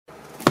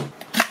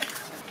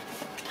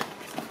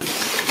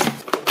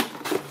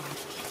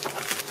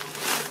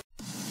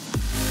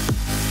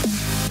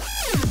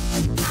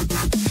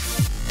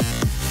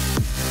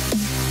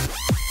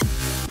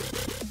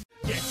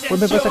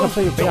備不適合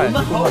需要比較人士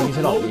觀看，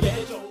請留意。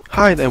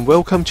Hi and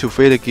welcome to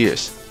Fader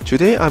Gears.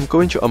 Today I'm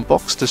going to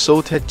unbox the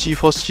Zotac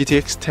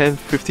GTX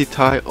 1050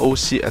 Ti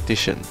OC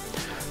Edition.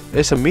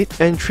 It's a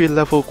mid-entry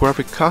level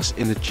graphic card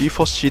in the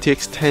GeForce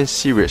GTX 10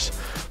 series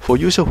for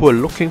users who are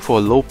looking for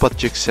a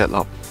low-budget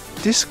setup.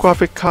 This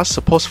graphic card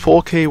supports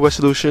 4K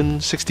resolution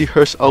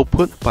 60Hz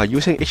output by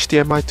using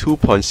HDMI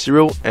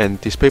 2.0 and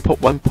DisplayPort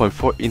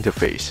 1.4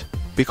 interface.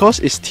 Because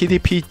its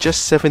TDP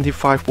just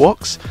 75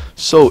 watts,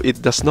 so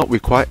it does not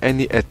require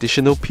any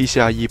additional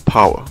PCIe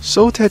power.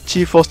 Zotac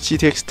GeForce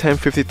GTX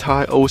 1050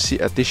 Ti OC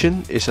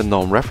Edition is a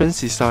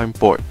non-reference design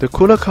board. The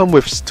cooler comes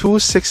with two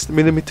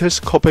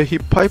 6mm copper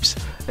heat pipes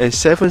and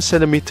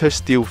 7cm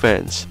steel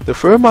vents. The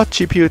firmware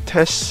GPU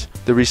test,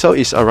 the result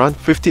is around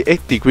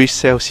 58 degrees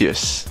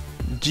Celsius.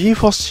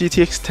 GeForce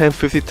GTX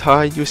 1050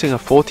 Ti using a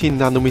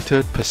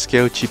 14nm per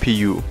scale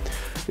GPU.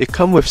 It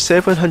comes with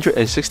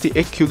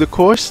 768 CUDA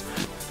cores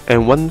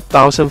and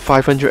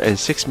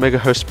 1506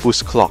 MHz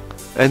boost clock,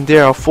 and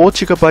there are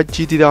 4GB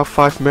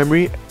GDDR5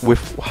 memory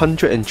with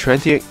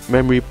 128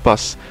 memory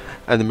bus,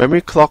 and the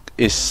memory clock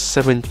is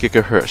 7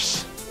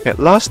 GHz. At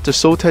last, the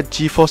Zotac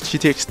GeForce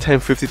GTX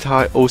 1050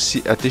 Ti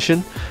OC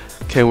Edition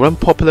can run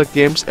popular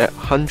games at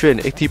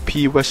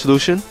 180p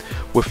resolution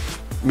with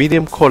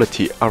medium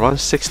quality around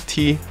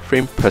 60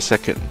 frames per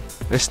second.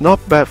 It's not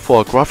bad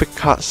for a graphic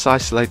card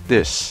size like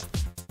this.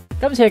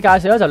 今次嘅介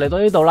紹咧就嚟到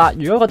呢度啦。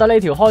如果覺得呢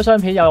條開箱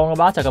片有用嘅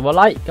話，就撳個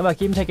like， 咁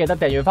兼且記得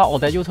訂閱翻我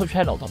哋 YouTube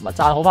channel 同埋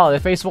讚好翻我哋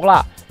Facebook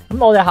啦。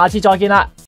咁我哋下次再見啦。